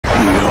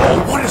Oh,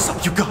 what is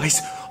up, you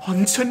guys?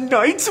 On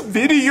tonight's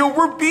video,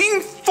 we're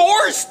being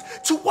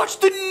forced to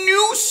watch the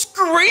new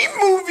Scream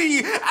movie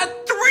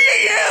at 3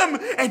 a.m.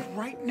 And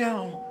right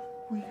now,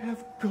 we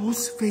have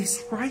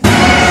Ghostface right here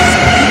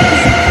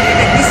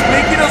and he's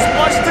making us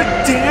watch the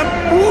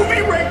damn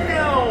movie right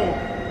now.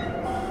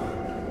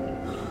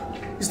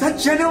 Is that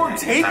Jenna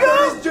Ortega?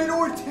 That is Jenna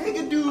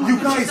Ortega, dude. You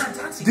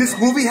guys, this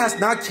movie has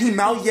not came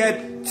out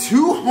yet.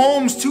 2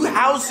 homes, 2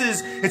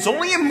 houses. It's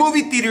only in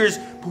movie theaters,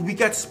 but we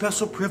got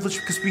special privilege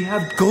because we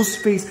have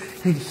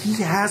Ghostface and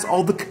he has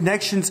all the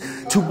connections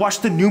to watch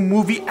the new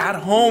movie at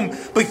home.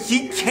 But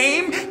he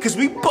came because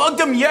we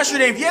bugged him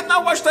yesterday. If you have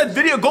not watched that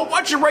video, go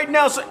watch it right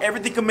now so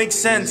everything can make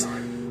sense.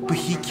 But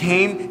he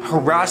came,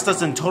 harassed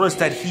us, and told us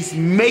that he's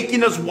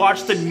making us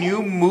watch the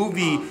new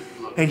movie.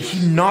 And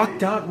he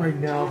knocked out right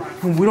now,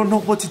 and we don't know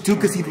what to do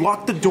because he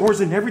locked the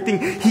doors and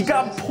everything. He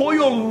got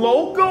Pollo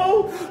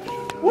Loco?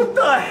 What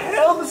the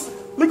hell?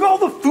 Look at all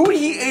the food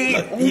he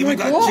ate. Oh my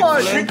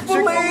God.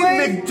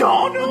 Chick-fil-A,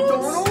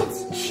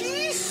 McDonald's?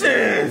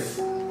 Jesus.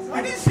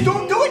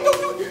 Don't do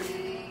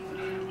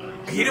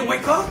it. He didn't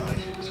wake up?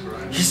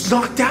 He's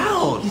knocked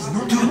out. He's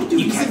knocked out,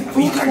 dude. You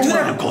can't do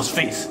that to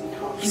Ghostface.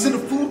 He's in a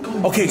food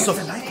coma. Okay, so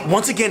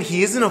once again,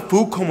 he is in a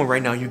food coma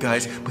right now, you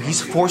guys. But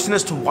he's forcing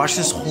us to watch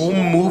this whole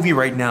movie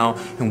right now.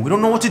 And we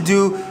don't know what to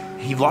do.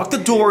 He locked the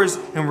doors,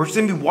 and we're just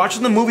gonna be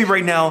watching the movie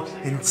right now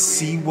and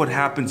see what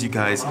happens, you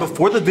guys.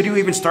 Before the video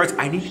even starts,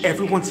 I need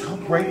everyone's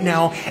help right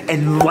now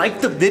and like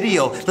the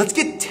video. Let's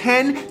get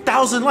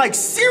 10,000 likes.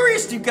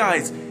 Serious, you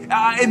guys.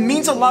 It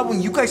means a lot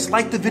when you guys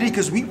like the video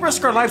because we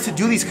risk our lives to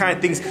do these kind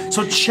of things.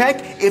 So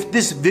check if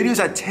this video is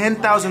at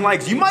 10,000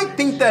 likes. You might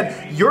think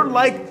that your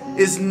like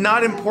is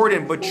not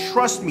important, but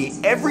trust me,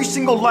 every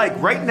single like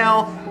right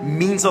now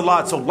means a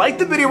lot. So like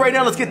the video right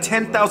now, let's get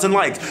 10,000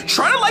 likes.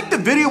 Try to like the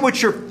video with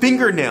your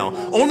fingernail.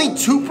 Only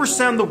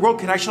 2% of the world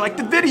can actually like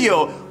the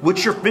video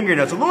with your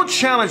fingernail. It's a little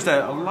challenge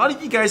that a lot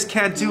of you guys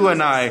can't do,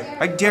 and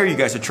I dare you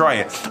guys to try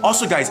it.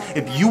 Also guys,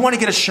 if you want to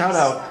get a shout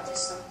out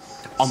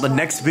on the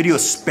next video,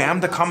 spam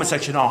the comment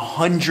section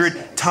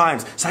 100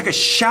 times so I can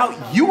shout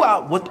you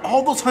out with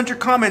all those 100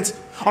 comments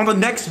on the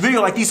next video,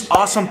 like these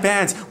awesome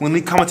fans when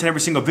they comment on every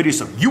single video.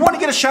 So if you want to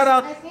get a shout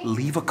out,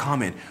 leave a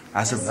comment.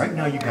 As of right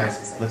now, you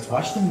guys, let's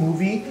watch the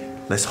movie.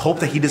 Let's hope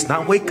that he does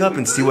not wake up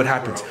and see what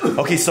happens.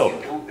 Okay, so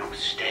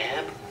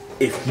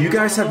if you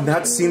guys have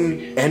not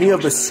seen any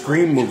of the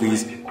Scream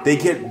movies, they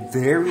get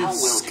very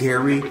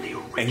scary.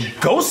 And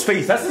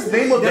Ghostface, that's his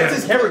name of the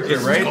character,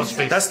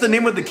 right? That's the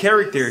name of the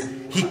character.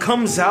 He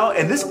comes out,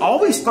 and this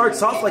always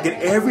starts off like in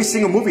every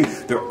single movie.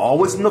 They're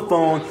always on the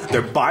phone.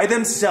 They're by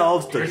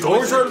themselves. The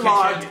doors are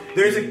locked.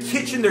 There's a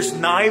kitchen. There's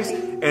knives,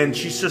 and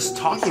she's just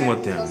talking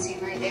with them.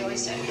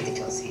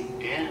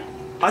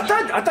 I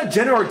thought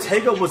Jenna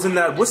Ortega was in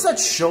that. What's that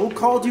show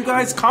called, you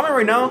guys? Comment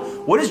right now.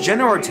 What is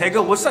Jenna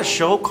Ortega? What's that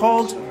show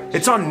called?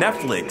 It's on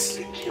Netflix.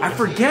 I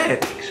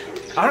forget.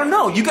 I don't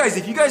know. You guys,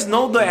 if you guys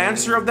know the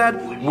answer of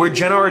that, where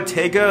Jenna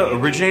Ortega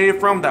originated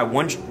from, that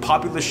one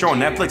popular show on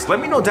Netflix, let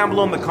me know down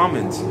below in the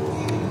comments.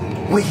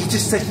 Wait, he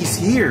just said he's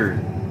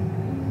here.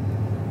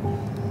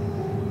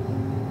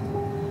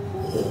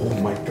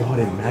 Oh my God,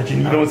 imagine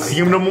you don't see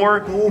him no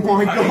more. Oh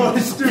my God,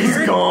 he's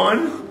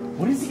gone.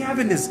 What does he have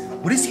in his,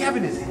 what does he have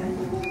in his hand?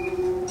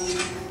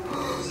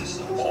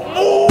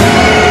 Oh!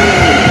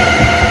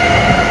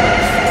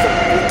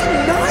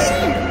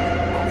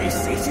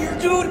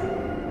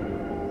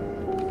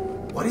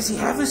 What does he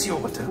have this year?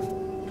 What the?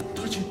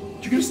 Touch it.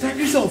 You're gonna stab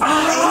yourself. Oh!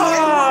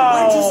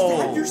 Why'd you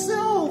stab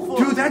yourself?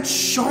 Dude, that's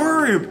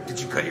sharp. Did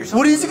you cut yourself?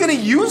 What is he gonna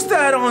use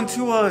that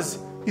onto us?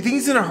 You think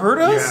he's gonna hurt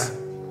us? Yeah.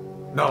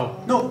 No.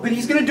 No, but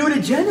he's gonna do it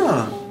to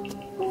Jenna.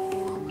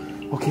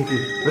 Okay,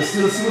 dude. Let's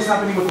see what's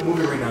happening with the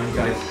movie right now, you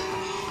guys.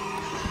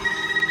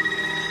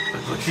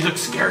 Look, she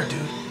looks scared, dude.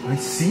 I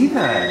see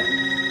that.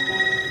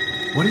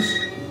 What is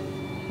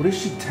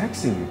she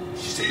texting?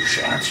 She said you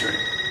should answer it.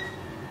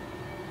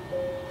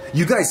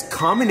 You guys,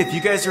 comment if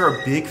you guys are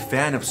a big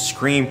fan of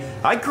Scream.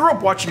 I grew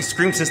up watching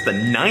Scream since the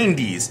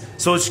 90s,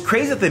 so it's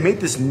crazy that they made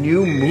this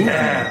new movie.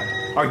 Yeah.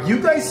 Are you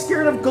guys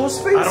scared of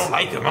Ghostface? I don't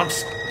like him. I'm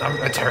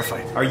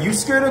terrified. Are you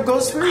scared of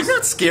Ghostface? I'm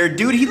not scared,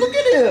 dude. Look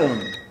at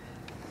him.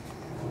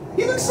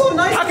 He looks so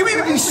nice. How can we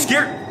even be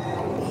scared?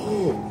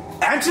 Oh.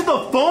 Answer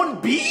the phone,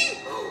 B?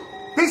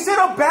 They said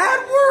a bad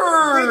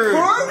word.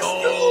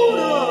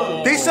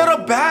 No. They said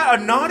a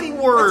naughty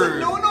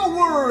word. That's a no-no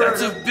word.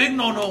 That's a big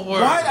no-no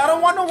word. Why? I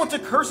don't want no one to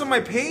curse on my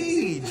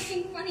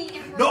page.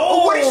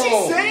 No, what is she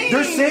saying?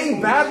 They're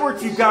saying bad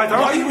words, you guys. I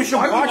don't think we should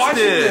watch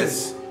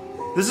this.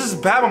 This is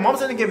bad. My mom's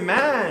gonna get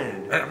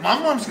mad. My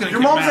mom's gonna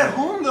Your get mom's mad. at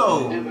home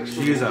though.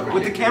 She is at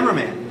with the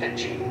cameraman.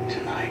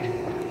 Tonight,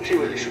 she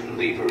really shouldn't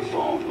leave her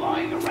phone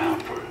lying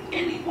around for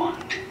anyone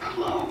to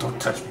clone. Don't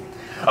touch me.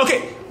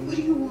 Okay. What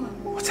do you want?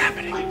 What's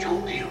happening? I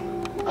told you,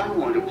 I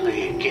want to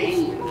play a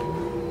game.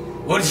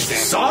 What is that?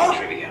 Saw?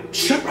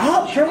 Shut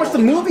up! Can't watch the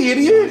movie,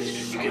 idiot.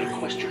 If you get a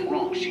question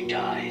wrong, she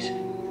dies.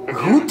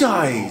 Who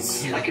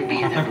dies? I can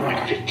be in there for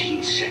like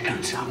 15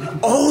 seconds.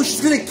 Oh,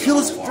 she's gonna kill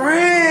his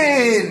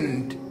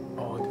friend.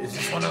 Oh, is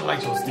this one of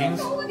like those things?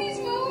 All of these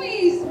movies.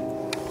 please.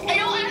 I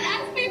don't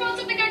ask me about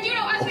something I do. Don't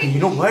ask me. You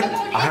know what?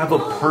 I have a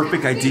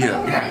perfect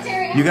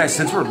idea. You guys,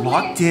 since we're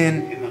locked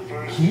in,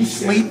 he's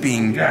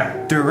sleeping.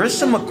 There is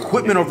some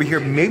equipment over here.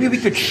 Maybe we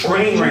could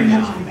train right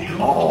now.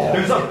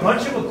 There's a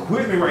bunch of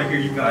equipment right here,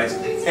 you guys.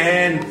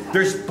 And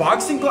there's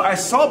boxing gloves. I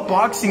saw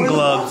boxing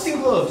gloves.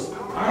 Boxing gloves.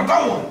 I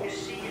got one.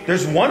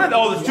 There's one of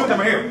there's two of them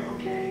right here.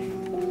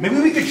 Maybe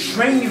we could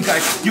train you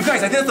guys. You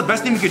guys, I think that's the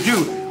best thing we could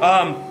do.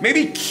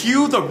 Maybe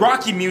cue the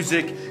Rocky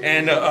music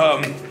and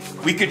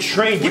we could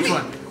train. Which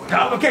one?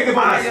 Okay,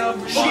 goodbye. No,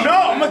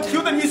 I'm gonna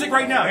cue the music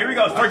right now. Here we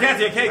go. Start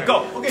dancing. Okay,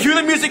 go. Okay. Cue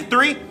the music.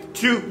 3,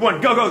 2,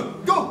 1. Go, go.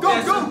 Go,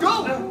 go, go,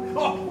 go.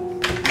 Oh,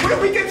 what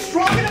if we get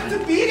strong enough to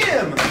beat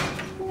him?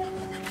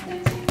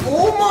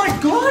 Oh my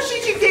gosh,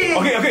 EGK!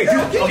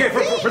 Okay,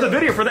 for the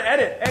video, for the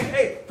edit.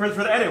 Hey, for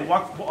the edit,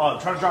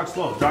 try to jog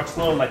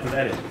slow like for the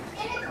edit.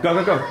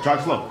 Go,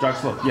 jog slow,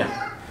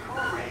 yeah.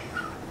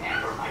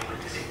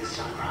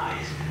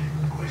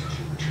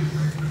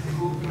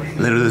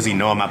 Little does he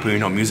know I'm not putting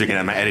no music and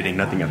I'm not editing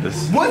nothing of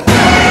this. What? I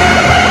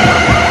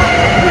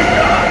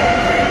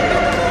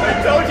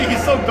told you,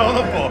 he's so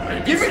gullible.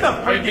 Give me the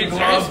freaking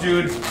gloves,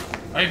 dude.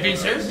 Are you being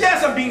serious?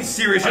 Yes, I'm being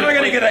serious. You're not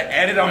gonna get an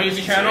edit on this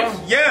channel?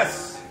 Serious?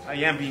 Yes. I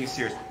am being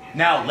serious.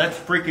 Now, let's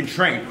freaking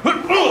train. Hey,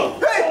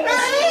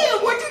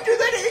 what'd you do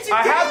that?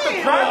 I have to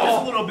practice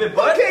a little bit,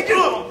 bud. Okay,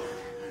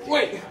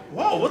 Wait.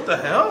 Whoa, what the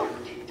hell?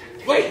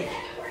 Wait.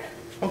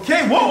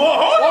 Okay, whoa,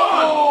 hold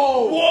on.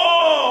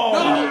 Whoa.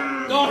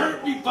 No, don't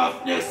hurt me,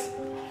 buffness.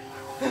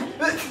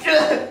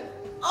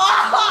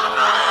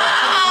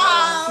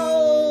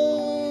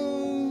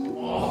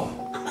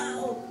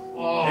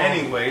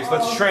 Anyways,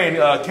 let's train.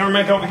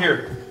 Cameraman, come over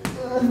here.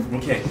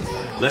 Okay,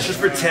 let's just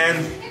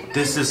pretend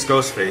this is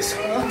Ghostface.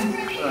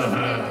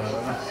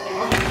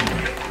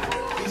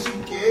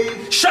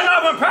 Shut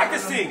up, I'm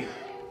practicing!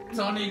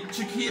 Tony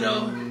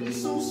Chiquito.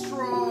 He's so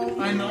strong.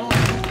 I know.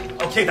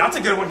 Okay, that's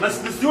a good one. Let's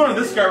do it on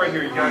this guy right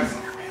here, you guys.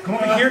 Come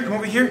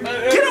over here.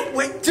 Get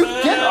away,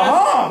 dude, get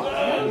off!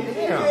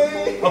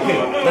 Okay,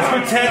 let's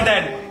pretend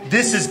that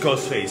this is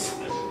Ghostface.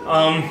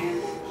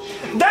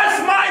 That's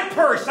my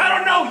purse! I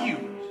don't know you!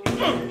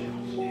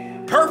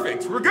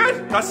 Perfect, we're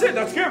good. That's it,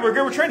 that's good,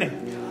 we're training.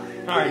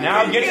 Alright,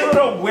 now get your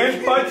little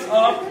wimp butts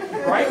up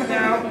right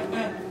now.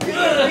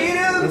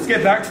 Let's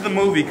get back to the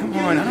movie, come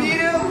on.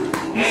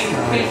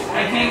 Hey,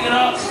 I can't get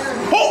up.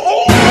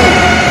 Oh!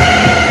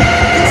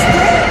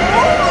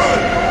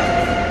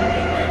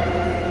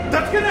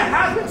 That's gonna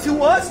happen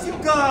to us, you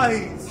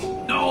guys!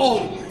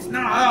 No, it's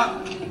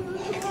not.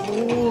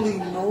 Holy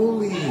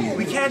moly.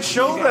 We can't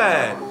show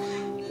that.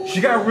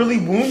 She got really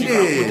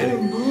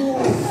wounded.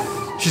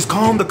 She's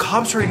calling the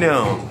cops right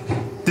now.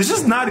 This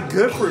is not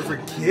good for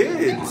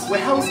kids.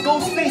 Wait, how's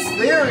Ghostface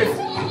there if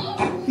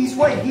he's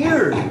right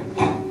here?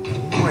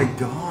 Oh my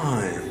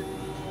god.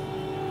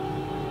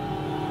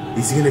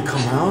 Is he gonna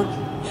come out?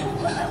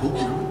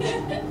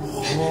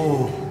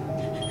 Oh.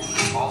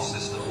 All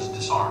systems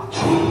disarmed.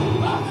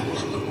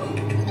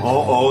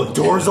 Oh,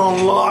 doors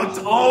unlocked.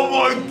 Oh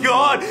my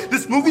god.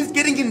 This movie's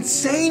getting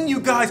insane,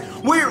 you guys.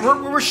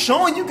 We're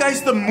showing you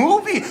guys the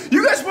movie.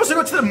 You guys are supposed to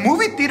go to the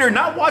movie theater,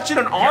 not watch it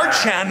on our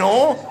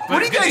channel.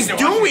 What are you guys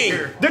doing?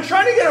 They're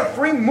trying to get a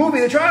free movie.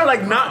 They're trying to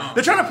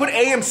they're trying to put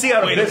AMC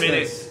out of business. Wait a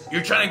minute.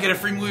 You're trying to get a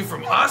free movie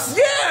from us?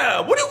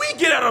 Yeah. What do we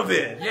get out of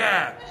it?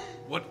 Yeah.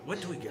 What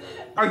do we get?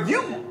 Are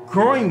you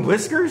growing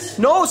whiskers?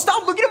 No,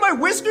 stop looking at my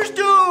whiskers, dude!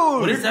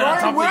 What is that on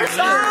top of your You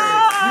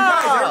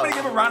guys, everybody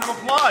give a round of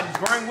applause. He's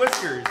growing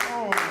whiskers.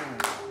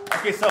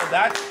 Okay, so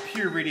that's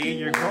puberty.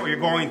 You're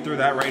going through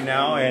that right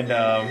now, and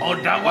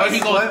that why he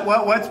goes.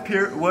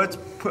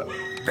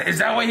 Is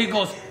that why he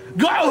goes?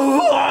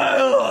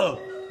 Go!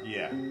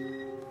 Yeah.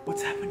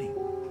 What's happening?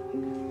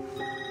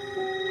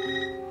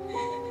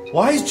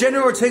 Why is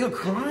Jenna Ortega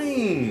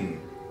crying?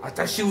 I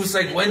thought she was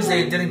like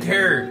Wednesday and didn't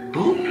care.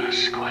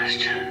 Bonus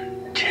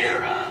question,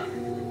 Tara.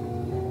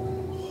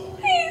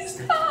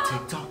 Please stop.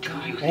 TikTok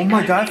guy. Oh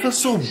my god, I feel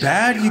so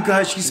bad, you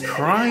guys. She's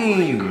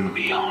crying.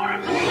 Be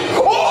armed.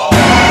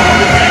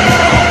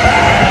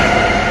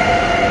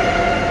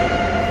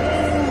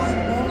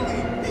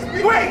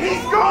 Wait,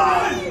 he's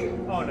gone!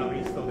 Oh no,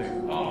 he's still there.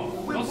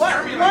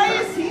 Why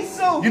is he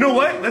so... You know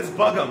what? Let's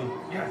bug him.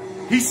 Yeah.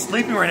 He's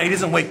sleeping right now. He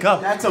doesn't wake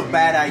up. That's a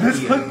bad Let's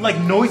idea. put like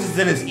noises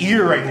in his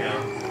ear right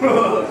now.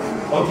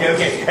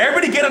 Okay.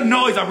 Everybody get a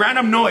noise, a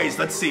random noise.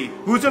 Let's see.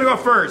 Who's gonna go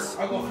first?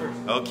 I'll go first.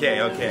 Okay.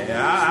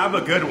 I have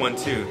a good one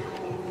too.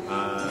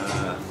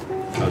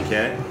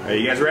 Okay. Are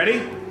you guys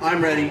ready?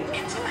 I'm ready.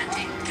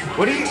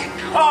 What do you?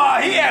 Oh,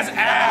 he has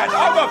ads.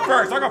 I'll go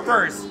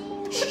first.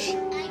 Shh.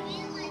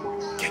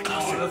 Get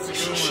closer. That's a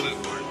good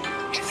one.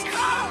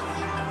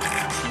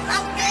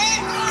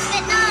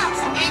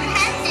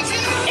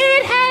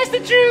 It has the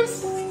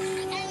juice.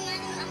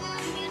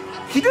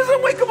 He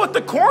doesn't wake up with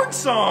the corn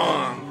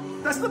song.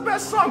 That's the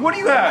best song. What do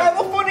you I have?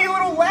 have a funny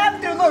little laugh,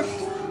 dude. Look.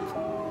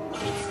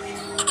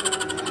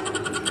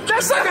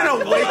 That's not gonna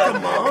wake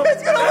him up.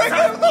 It's gonna wake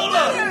him up. Look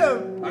at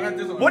him. I got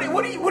this one.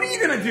 What are you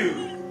gonna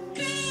do?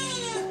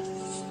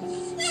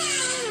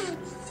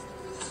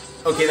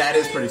 Okay, that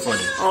is pretty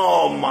funny.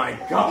 Oh my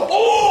god.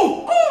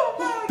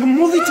 Oh! The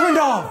movie turned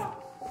off.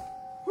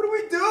 What do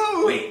we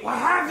do? Wait, what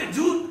happened,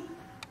 dude?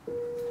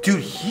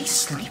 Dude, he's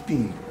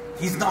sleeping.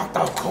 He's knocked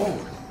out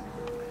cold.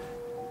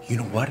 You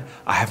know what?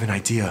 I have an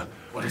idea.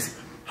 What is it?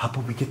 How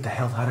about we get the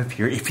hell out of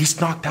here? If he's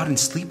knocked out and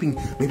sleeping,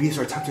 maybe it's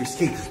our time to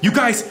escape. You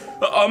guys,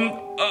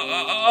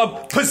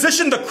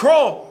 position the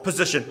crawl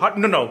position.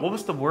 No, what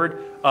was the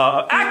word?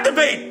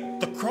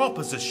 Activate the crawl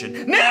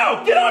position.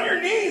 Now, get on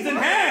your knees and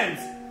hands.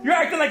 You're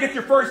acting like it's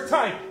your first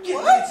time.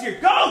 Get here.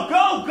 Go,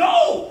 go,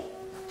 go.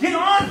 Get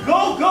on.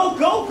 Go, go,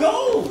 go,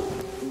 go.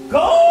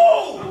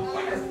 Go.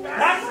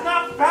 That's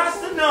not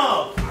fast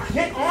enough.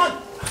 Get on.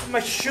 My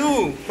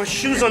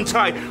shoe's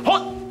untied.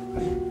 Hold.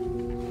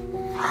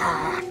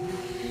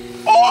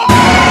 Oh!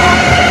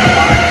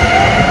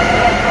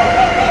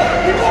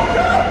 He woke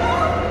up!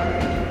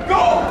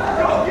 Go!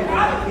 Get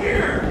out of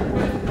here!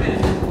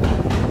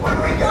 Where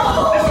do we go?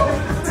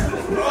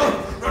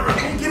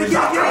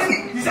 Get in!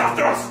 He's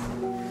after us!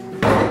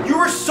 You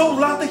were so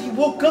loud that he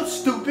woke up,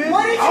 stupid!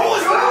 Why did you do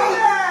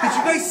that? Did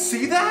you guys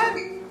see that?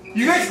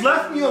 You guys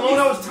left me alone.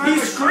 I was time He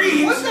to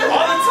screams What the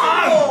all the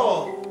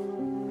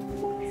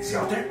hell? Is he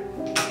out there?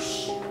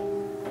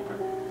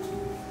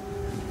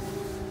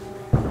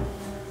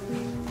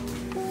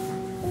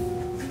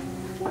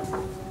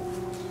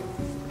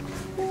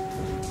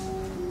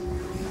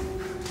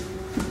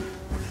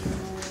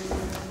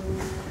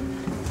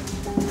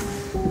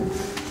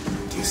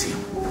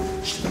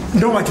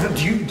 No, I don't.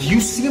 Do you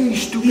see him, you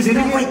stupid idiot?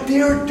 He's right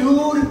there,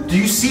 dude. Do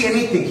you see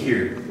anything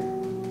here?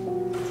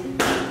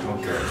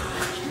 Okay.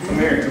 Come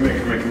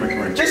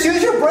here. Just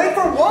use your brain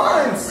for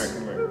once.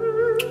 Come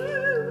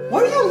here.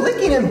 Why are you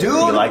licking him, dude?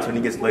 He likes when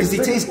he gets licked. Does he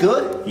taste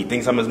good? He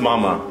thinks I'm his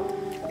mama.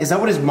 Is that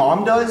what his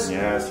mom does?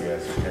 Yes,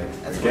 okay.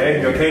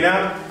 Okay, you okay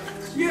now?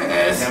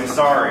 Yes. I'm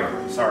sorry.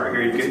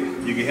 Here,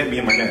 you can hit me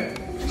in my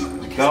neck.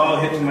 Go,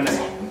 hit me in my neck.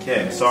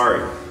 Okay, I'm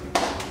sorry.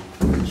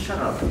 Shut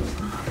up.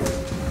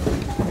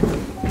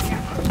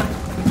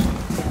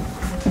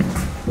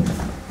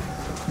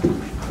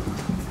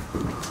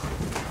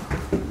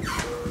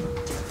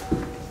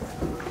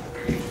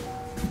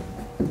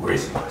 Where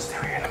is he? Stay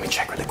right here. Let me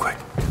check really quick.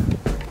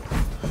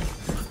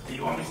 Do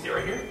you want me to stay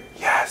right here?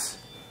 Yes.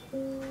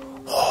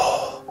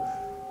 Oh,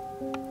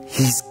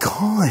 he's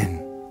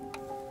gone.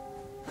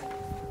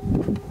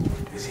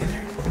 Is he in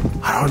there?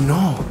 I don't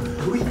know.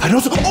 I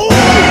don't. Oh!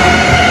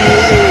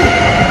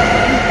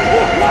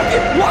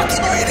 Lock it,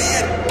 you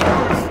idiot!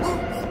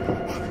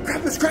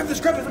 Grab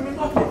this. Let me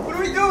lock it. What do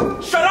we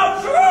do? Shut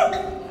up!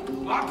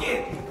 Lock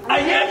it! I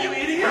am, you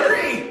idiot!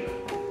 Hurry!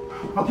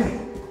 Okay,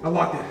 I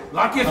locked it.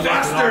 Lock it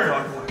faster!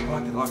 Lock it.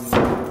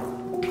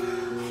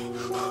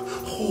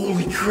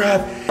 Holy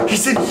crap!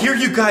 He's in here,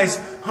 you guys.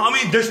 I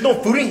mean, there's no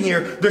food in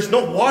here. There's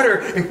no water.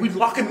 If we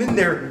lock him in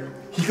there,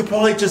 he could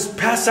probably just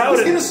pass out.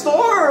 He's gonna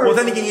starve. Well,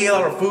 then he can eat a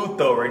lot of food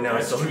though right now,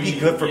 so he'd be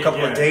good for a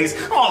couple of days.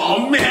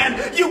 Oh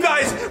man, you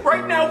guys!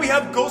 Right now we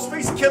have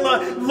Ghostface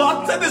Killer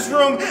locked in this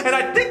room, and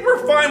I think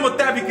we're fine with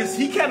that because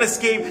he can't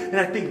escape, and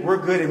I think we're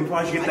good, and we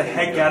probably should get the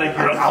heck out of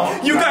here.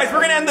 You guys,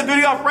 we're gonna end the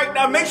video off right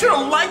now. Make sure to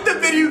like the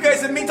video, you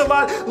guys. It means a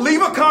lot.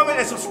 Leave a comment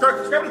and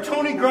subscribe to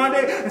Tony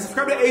Grande and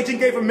subscribe to Agent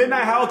Gay from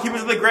Midnight Howl. Keep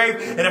us in the grave.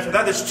 And after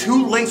that, there's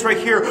 2 links right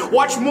here.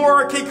 Watch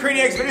more Arcade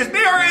Craniacs videos.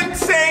 They are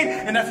insane.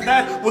 And after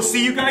that, we'll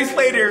see you guys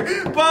later.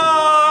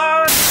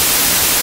 Bye.